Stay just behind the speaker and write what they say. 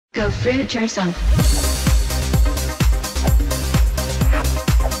Go fruit yourself.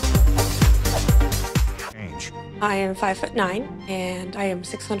 I am 5'9" and I am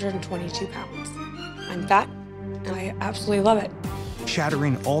 622 pounds. I'm fat and I absolutely love it.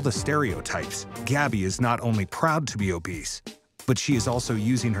 Shattering all the stereotypes, Gabby is not only proud to be obese, but she is also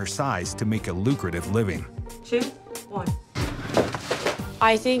using her size to make a lucrative living. 2, 1.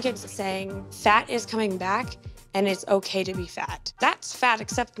 I think it's saying fat is coming back and it's okay to be fat. That's fat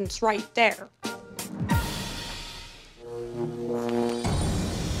acceptance right there.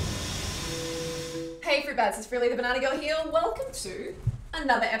 Hey Fruitbats, it's Freelee the Banana Girl here. Welcome to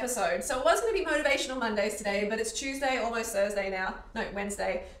another episode. So it was going to be Motivational Mondays today, but it's Tuesday, almost Thursday now. No,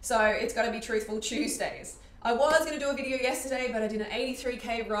 Wednesday. So it's got to be Truthful Tuesdays. I was going to do a video yesterday, but I did an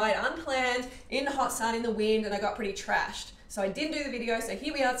 83k ride unplanned in the hot sun in the wind and I got pretty trashed. So I didn't do the video, so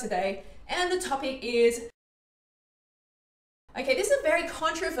here we are today. And the topic is... Okay, this is a very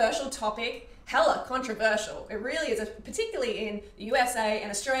controversial topic. Hella controversial. It really is, particularly in the USA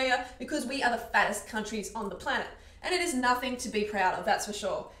and Australia, because we are the fattest countries on the planet. And it is nothing to be proud of, that's for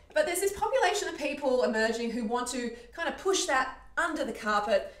sure. But there's this population of people emerging who want to kind of push that under the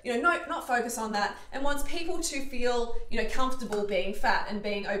carpet, not focus on that, and wants people to feel, comfortable being fat and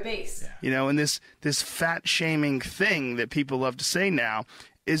being obese. Yeah. And this fat shaming thing that people love to say now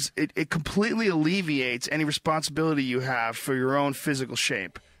is it completely alleviates any responsibility you have for your own physical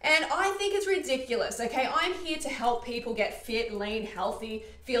shape. And I think it's ridiculous, okay? I'm here to help people get fit, lean, healthy,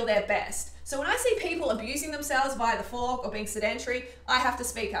 feel their best. So when I see people abusing themselves via the fork or being sedentary, I have to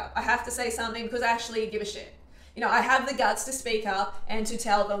speak up. I have to say something because I actually give a shit. I have the guts to speak up and to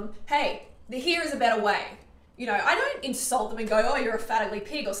tell them, hey, here is a better way. I don't insult them and go, oh, you're a fat ugly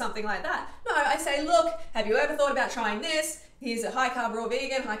pig or something like that. No, I say, look, have you ever thought about trying this? Here's a high carb raw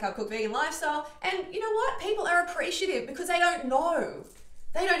vegan, high carb cooked vegan lifestyle. And you know what? People are appreciative because they don't know.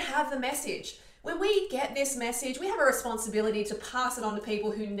 They don't have the message. When we get this message, we have a responsibility to pass it on to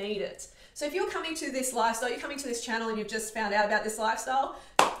people who need it. So if you're coming to this lifestyle, you're coming to this channel and you've just found out about this lifestyle,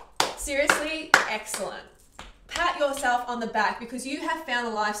 seriously, excellent. Pat yourself on the back because you have found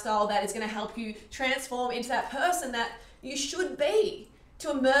a lifestyle that is going to help you transform into that person that you should be, to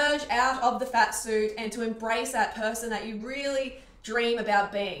emerge out of the fat suit and to embrace that person that you really dream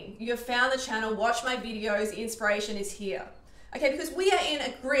about being. You have found the channel, watch my videos, the inspiration is here. Okay, because we are in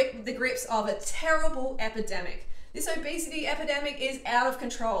the grips of a terrible epidemic. This obesity epidemic is out of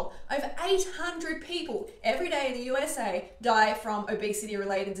control. Over 800 people every day in the USA die from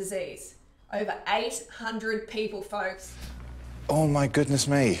obesity-related disease. Over 800 people, folks. Oh my goodness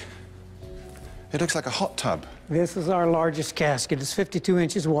me. It looks like a hot tub. This is our largest casket. It's 52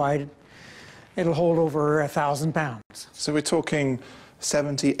 inches wide. It'll hold over 1,000 pounds. So we're talking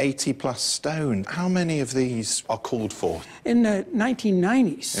 70, 80 plus stone. How many of these are called for? In the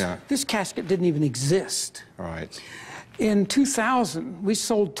 1990s, this casket didn't even exist. Right. In 2000, we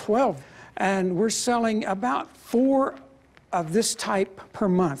sold 12, and we're selling about 4 of this type per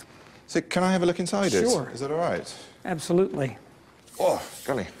month. So can I have a look inside it? Sure. Is that all right? Absolutely. Oh,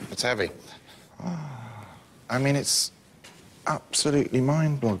 golly, it's heavy. Oh, I mean, it's absolutely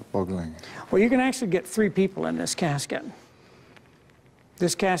mind-boggling. Well, you can actually get 3 people in this casket.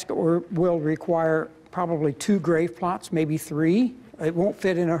 This casket will require probably 2 grave plots, maybe 3. It won't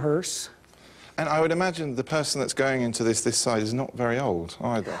fit in a hearse. And I would imagine the person that's going into this side is not very old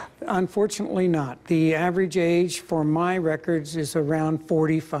either. Unfortunately not. The average age for my records is around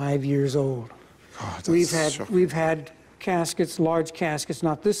 45 years old. God, we've had caskets, large caskets,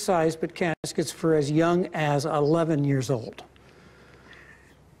 not this size, but caskets for as young as 11 years old.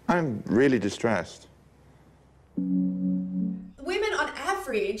 I'm really distressed. Women on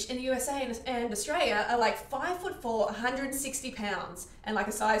average in the USA and Australia are like 5'4", 160 pounds, and like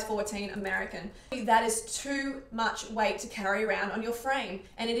a size 14 American. That is too much weight to carry around on your frame,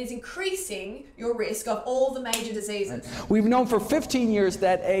 and it is increasing your risk of all the major diseases. We've known for 15 years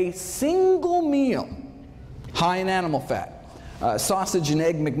that a single meal high in animal fat, sausage and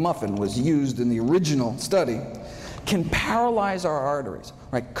egg McMuffin was used in the original study, can paralyze our arteries,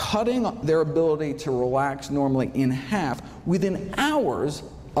 right? Cutting their ability to relax normally in half within hours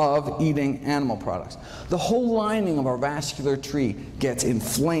of eating animal products. The whole lining of our vascular tree gets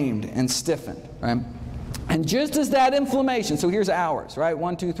inflamed and stiffened, right? And just as that inflammation, so here's hours, right?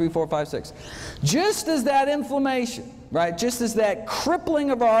 1, 2, 3, 4, 5, 6. Just as that inflammation, right? Just as that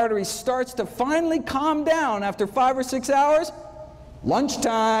crippling of our arteries starts to finally calm down after 5 or 6 hours,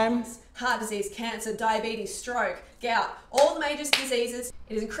 lunchtime. Heart disease, cancer, diabetes, stroke, gout, all the major diseases.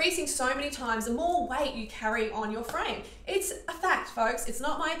 It is increasing so many times the more weight you carry on your frame. It's a fact, folks. It's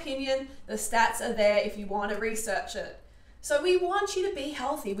not my opinion. The stats are there if you want to research it. So we want you to be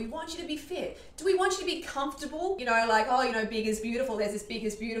healthy. We want you to be fit. Do we want you to be comfortable? You know, like, oh, you know, big is beautiful. There's this big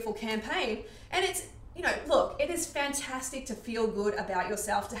is beautiful campaign. And it's, you know, look, it is fantastic to feel good about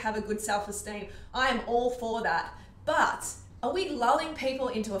yourself, to have a good self-esteem. I am all for that. But are we lulling people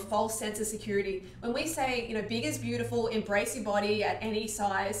into a false sense of security? When we say, you know, big is beautiful, embrace your body at any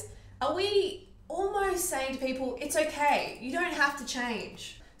size, are we almost saying to people, it's okay, you don't have to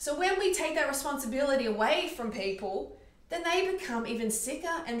change? So when we take that responsibility away from people, then they become even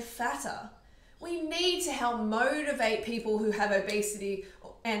sicker and fatter. We need to help motivate people who have obesity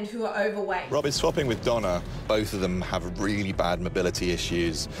and who are overweight. Rob is swapping with Donna. Both of them have really bad mobility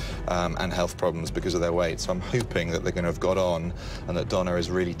issues and health problems because of their weight. So I'm hoping that they're going to have got on and that Donna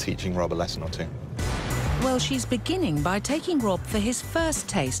is really teaching Rob a lesson or two. Well, she's beginning by taking Rob for his first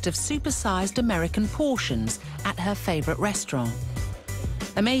taste of supersized American portions at her favourite restaurant.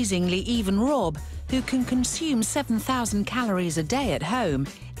 Amazingly, even Rob, who can consume 7,000 calories a day at home,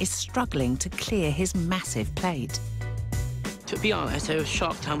 is struggling to clear his massive plate. To be honest, I was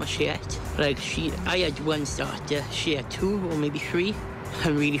shocked how much she ate. Like, I had one starter, she had 2 or maybe 3.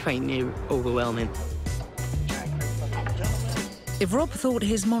 I'm really finding it overwhelming. If Rob thought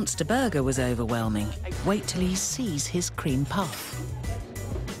his monster burger was overwhelming, wait till he sees his cream puff.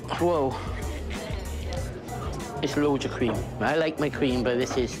 Whoa. It's loads of cream. I like my cream, but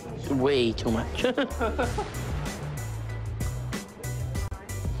this is way too much.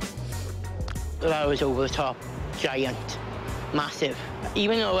 That was over the top, giant, massive.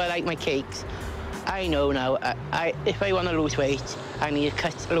 Even though I like my cakes, I know now, if I want to lose weight, I need to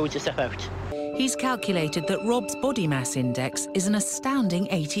cut loads of stuff out. He's calculated that Rob's body mass index is an astounding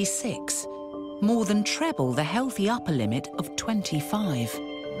 86, more than treble the healthy upper limit of 25.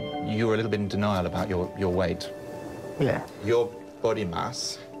 You were a little bit in denial about your weight. Yeah. Your body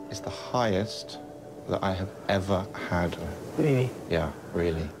mass is the highest that I have ever had. Really? Yeah,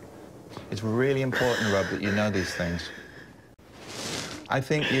 really. It's really important, Rob, that you know these things. I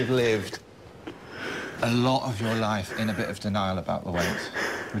think you've lived a lot of your life in a bit of denial about the weight.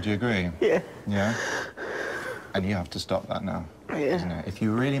 Would you agree? Yeah. Yeah? And you have to stop that now, Yeah. isn't it? If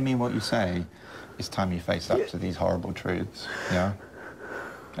you really mean what you say, it's time you face up to these horrible truths, yeah?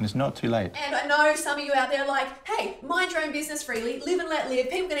 And it's not too late. And I know some of you out there are like, hey, mind your own business freely, live and let live,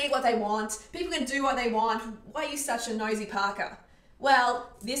 people can eat what they want, people can do what they want, why are you such a nosy Parker? Well,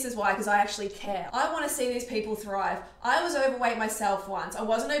 this is why, because I actually care. I want to see these people thrive. I was overweight myself once. I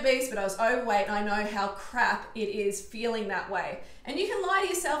wasn't obese, but I was overweight, and I know how crap it is feeling that way. And you can lie to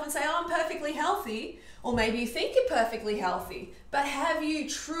yourself and say, oh, I'm perfectly healthy, or maybe you think you're perfectly healthy, but have you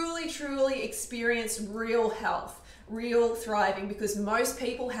truly, truly experienced real health, real thriving? Because most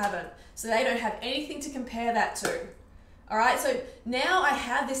people haven't, so they don't have anything to compare that to. All right, so now I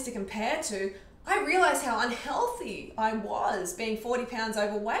have this to compare to. I realized how unhealthy I was being 40 pounds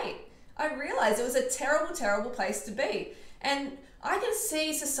overweight. I realized it was a terrible, terrible place to be. And I can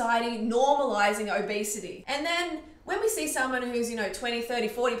see society normalizing obesity. And then when we see someone who's, 20, 30,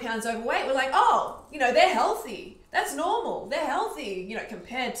 40 pounds overweight, we're like, oh, they're healthy. That's normal. They're healthy,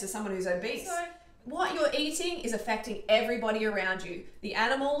 compared to someone who's obese. So what you're eating is affecting everybody around you. The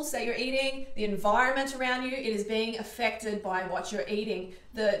animals that you're eating, the environment around you, it is being affected by what you're eating.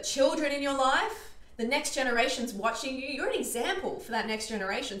 The children in your life, the next generation's watching you. You're an example for that next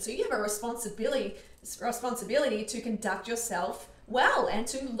generation. So you have a responsibility to conduct yourself well and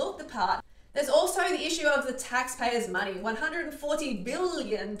to look the part. There's also the issue of the taxpayers' money. $140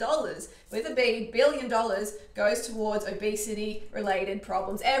 billion, with a B, billion dollars, goes towards obesity-related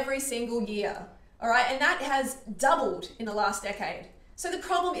problems every single year. All right, and that has doubled in the last decade. So the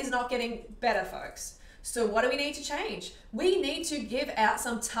problem is not getting better, folks. So what do we need to change? We need to give out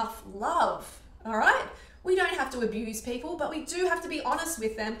some tough love, all right? We don't have to abuse people, but we do have to be honest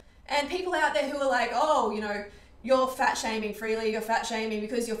with them. And people out there who are like, oh, you're fat shaming freely, you're fat shaming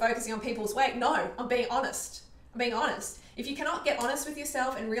because you're focusing on people's weight. No, I'm being honest. I'm being honest. If you cannot get honest with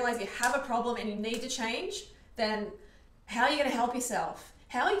yourself and realize you have a problem and you need to change, then how are you going to help yourself?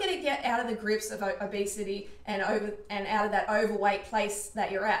 How are you going to get out of the grips of obesity and out of that overweight place that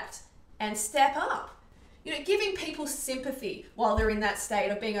you're at and step up? Giving people sympathy while they're in that state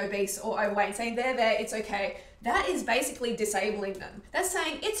of being obese or overweight and saying they're there, it's okay. That is basically disabling them. That's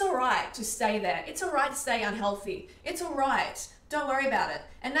saying it's all right to stay there. It's all right to stay unhealthy. It's all right. Don't worry about it.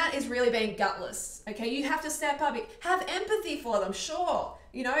 And that is really being gutless, okay? You have to step up. Have empathy for them, sure.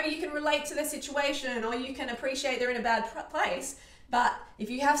 You can relate to their situation or you can appreciate they're in a bad place. But if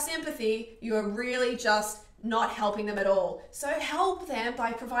you have sympathy, you are really just not helping them at all. So help them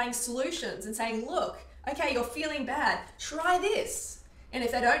by providing solutions and saying, look, okay, you're feeling bad. Try this. And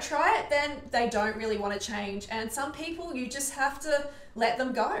if they don't try it, then they don't really want to change. And some people, you just have to let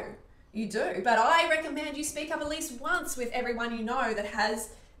them go. You do. But I recommend you speak up at least once with everyone you know that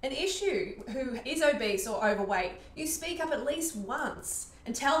has an issue, who is obese or overweight. You speak up at least once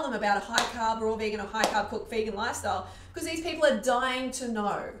and tell them about a high carb, raw vegan or high carb cooked vegan lifestyle, because these people are dying to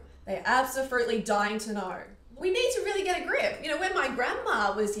know. They're absolutely dying to know. We need to really get a grip. You know, when my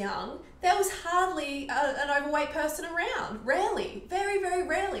grandma was young, there was hardly an overweight person around. Rarely, very, very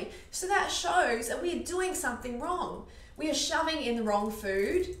rarely. So that shows that we are doing something wrong. We are shoving in the wrong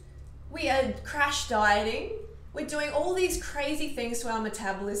food. We are crash dieting. We're doing all these crazy things to our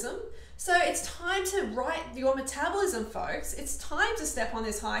metabolism. So it's time to right your metabolism, folks. It's time to step on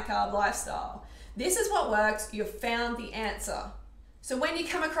this high carb lifestyle. This is what works. You've found the answer. So when you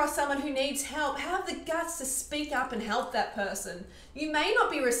come across someone who needs help, have the guts to speak up and help that person. You may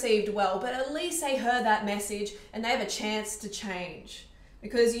not be received well, but at least they heard that message and they have a chance to change.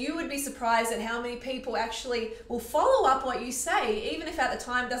 Because you would be surprised at how many people actually will follow up what you say, even if at the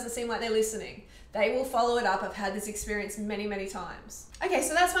time it doesn't seem like they're listening. They will follow it up. I've had this experience many, many times. Okay,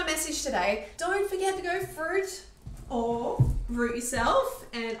 so that's my message today. Don't forget to go fruit or root yourself,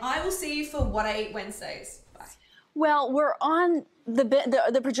 and I will see you for What I Eat Wednesdays. Bye. Well, we're on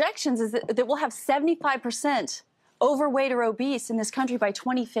the projections is that we'll have 75% overweight or obese in this country by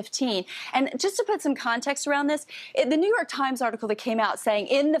 2015. And just to put some context around this, the New York Times article that came out saying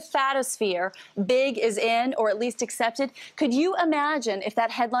in the fatosphere, big is in or at least accepted. Could you imagine if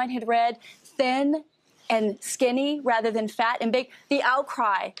that headline had read thin and skinny rather than fat and big? The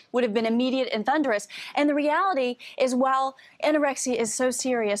outcry would have been immediate and thunderous. And the reality is, while anorexia is so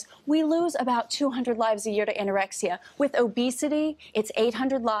serious, we lose about 200 lives a year to anorexia. With obesity, it's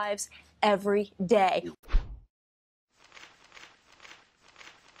 800 lives every day.